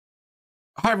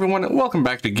Hi everyone, and welcome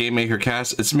back to GameMaker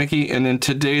Cast. It's Mickey, and in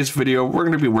today's video, we're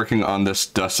going to be working on this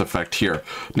dust effect here.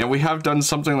 Now, we have done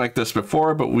something like this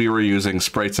before, but we were using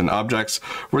sprites and objects,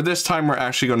 where this time we're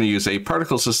actually going to use a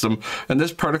particle system, and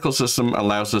this particle system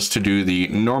allows us to do the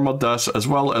normal dust, as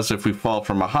well as if we fall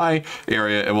from a high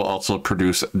area, it will also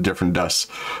produce different dusts.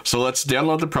 So let's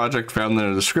download the project found in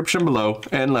the description below,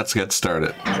 and let's get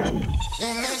started.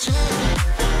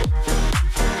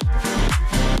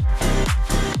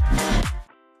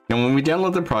 And when we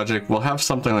download the project, we'll have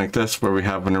something like this where we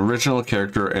have an original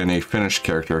character and a finished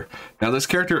character. Now this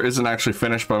character isn't actually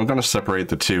finished, but I'm going to separate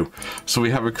the two. So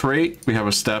we have a create, we have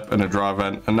a step, and a draw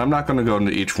event, and I'm not going to go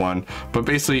into each one, but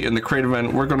basically in the create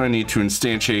event, we're going to need to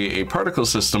instantiate a particle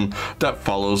system that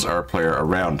follows our player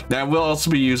around. Now we'll also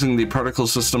be using the particle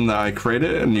system that I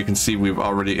created, and you can see we've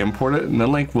already imported, and the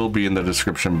link will be in the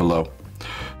description below.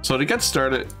 So to get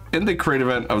started, in the create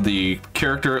event of the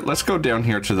character, let's go down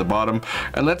here to the bottom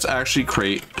and let's actually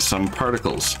create some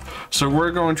particles. So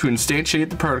we're going to instantiate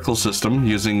the particle system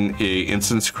using a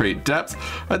instance create depth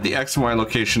at the X and Y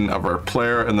location of our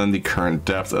player and then the current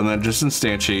depth, and then just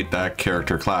instantiate that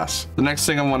character class. The next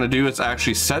thing I want to do is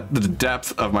actually set the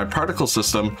depth of my particle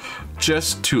system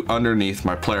just to underneath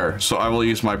my player. So I will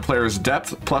use my player's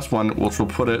depth +1, which will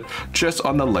put it just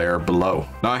on the layer below.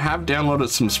 Now I have downloaded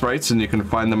some sprites and you can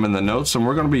find them in the notes, and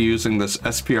we're going to be using this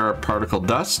SPR particle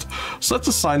dust. So let's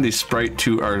assign the sprite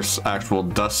to our actual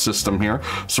dust system here.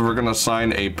 So we're going to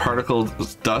assign a particle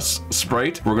dust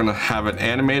sprite. We're going to have it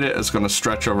animated. It's going to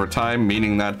stretch over time,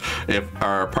 meaning that if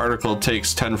our particle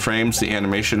takes 10 frames, the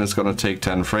animation is going to take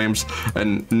 10 frames.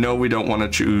 And no, we don't want to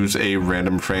choose a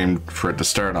random frame for it to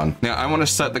start on. Now I want to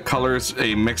set the colors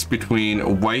a mix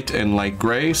between white and light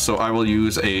gray. So I will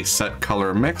use a set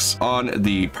color mix on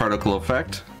the particle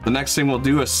effect. The next thing we'll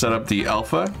do is set up the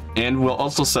alpha, and we'll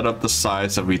also set up the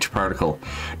size of each particle.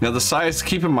 Now the size,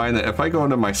 keep in mind that if I go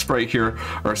into my sprite here,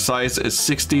 our size is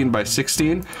 16 by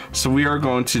 16, so we are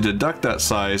going to deduct that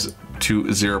size to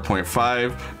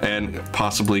 0.5 and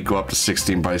possibly go up to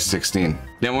 16 by 16.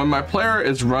 Now when my player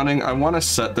is running, I want to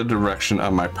set the direction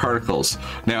of my particles.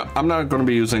 Now I'm not going to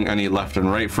be using any left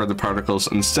and right for the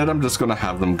particles. Instead, I'm just going to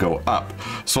have them go up.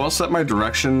 So I'll set my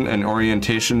direction and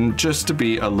orientation just to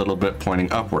be a little bit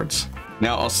pointing upwards.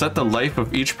 Now I'll set the life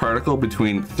of each particle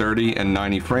between 30 and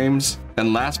 90 frames.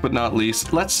 And last but not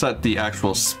least, let's set the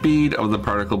actual speed of the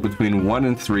particle between 1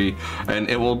 and 3, and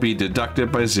it will be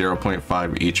deducted by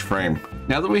 0.5 each frame.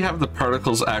 Now that we have the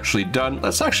particles actually done,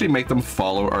 let's actually make them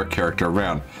follow our character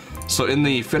around. So in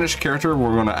the finished character,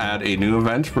 we're going to add a new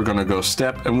event. We're going to go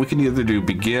step, and we can either do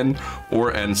begin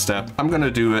or end step. I'm going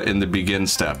to do it in the begin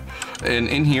step. And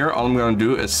in here, all I'm going to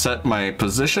do is set my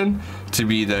position to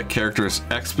be the character's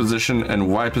X position and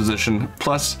Y position,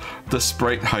 plus the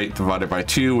sprite height divided by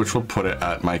 2, which will put it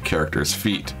at my character's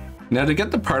feet. Now to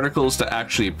get the particles to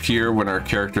actually appear when our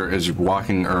character is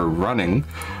walking or running,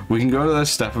 we can go to the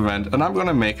step event, and I'm going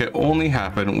to make it only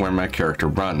happen when my character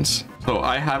runs. So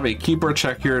I have a keyboard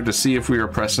check here to see if we are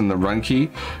pressing the run key.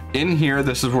 In here,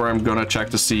 this is where I'm going to check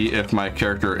to see if my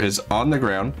character is on the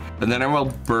ground, and then I will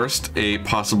burst a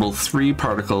possible 3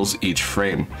 particles each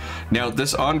frame. Now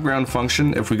this on ground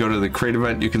function, if we go to the create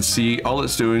event, you can see all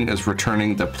it's doing is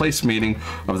returning the place meeting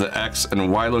of the X and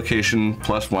Y location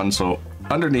 +1. So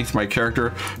underneath my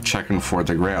character, checking for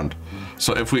the ground.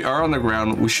 So if we are on the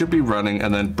ground, we should be running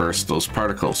and then burst those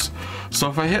particles. So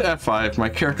if I hit F5, my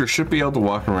character should be able to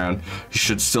walk around. He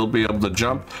should still be able to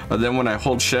jump. And then when I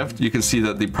hold shift, you can see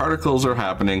that the particles are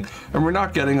happening and we're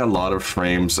not getting a lot of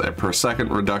frames per second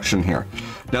reduction here.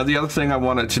 Now the other thing I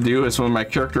want it to do is when my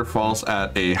character falls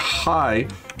at a high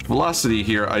velocity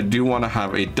here, I do want to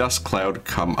have a dust cloud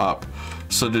come up.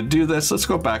 So to do this, let's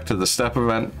go back to the step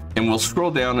event and we'll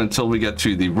scroll down until we get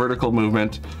to the vertical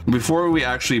movement. Before we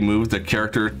actually move the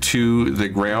character to the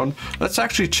ground, let's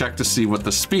actually check to see what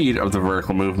the speed of the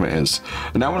vertical movement is.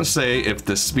 And I want to say if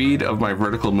the speed of my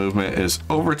vertical movement is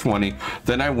over 20,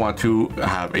 then I want to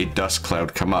have a dust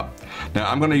cloud come up. Now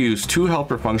I'm going to use 2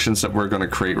 helper functions that we're going to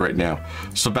create right now.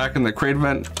 So back in the create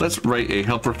event, let's write a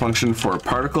helper function for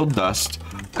particle dust,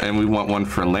 and we want one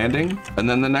for landing. And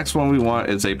then the next one we want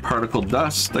is a particle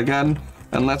dust again,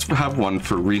 and let's have one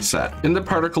for reset. In the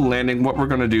particle landing, what we're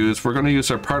going to do is we're going to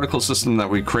use our particle system that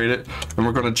we created, and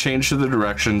we're going to change to the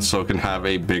direction so it can have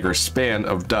a bigger span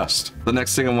of dust. The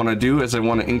next thing I want to do is I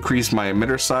want to increase my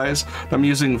emitter size. I'm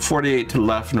using 48 to the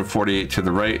left and 48 to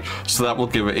the right, so that will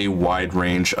give it a wide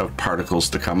range of particles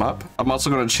to come up. I'm also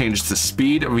going to change the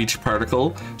speed of each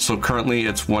particle. So currently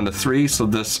it's 1 to 3, so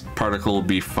this particle will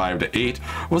be 5 to 8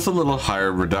 with a little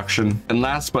higher reduction. And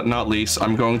last but not least,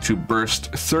 I'm going to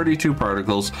burst 32 particles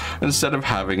particles instead of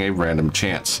having a random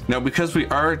chance. Now, because we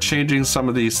are changing some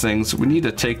of these things, we need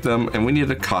to take them and we need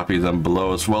to copy them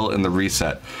below as well in the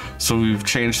reset. So we've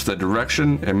changed the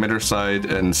direction, emitter side,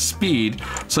 and speed.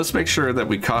 So let's make sure that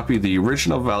we copy the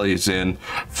original values in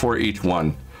for each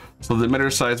one. So the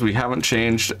emitter size we haven't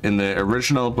changed in the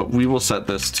original, but we will set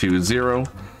this to 0.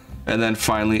 And then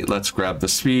finally, let's grab the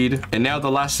speed. And now the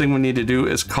last thing we need to do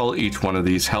is call each one of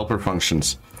these helper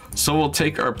functions. So we'll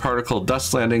take our particle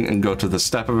dust landing and go to the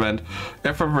step event.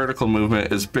 If our vertical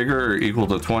movement is bigger or equal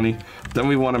to 20, then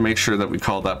we want to make sure that we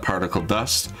call that particle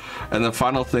dust. And the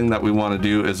final thing that we want to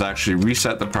do is actually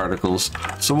reset the particles.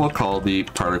 So we'll call the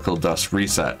particle dust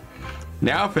reset.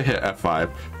 Now if I hit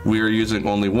F5, we are using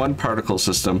only one particle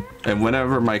system, and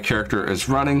whenever my character is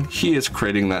running, he is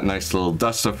creating that nice little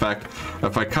dust effect.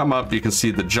 If I come up, you can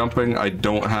see the jumping, I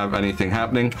don't have anything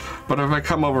happening, but if I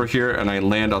come over here and I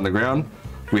land on the ground,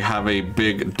 we have a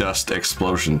big dust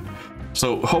explosion.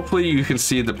 So hopefully you can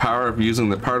see the power of using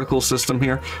the particle system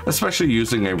here, especially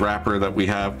using a wrapper that we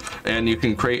have, and you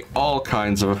can create all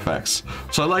kinds of effects.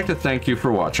 So I'd like to thank you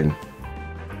for watching.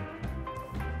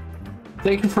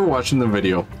 Thank you for watching the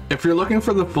video. If you're looking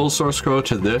for the full source code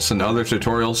to this and other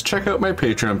tutorials, check out my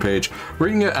Patreon page where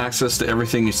you can get access to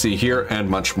everything you see here and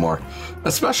much more.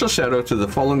 A special shout out to the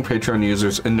following Patreon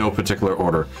users in no particular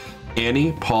order: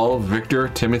 Annie, Paul, Victor,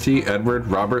 Timothy, Edward,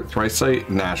 Robert, Thricite,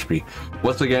 and Ashby.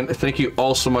 Once again, thank you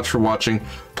all so much for watching.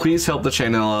 Please help the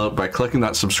channel out by clicking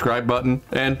that subscribe button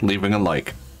and leaving a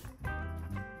like.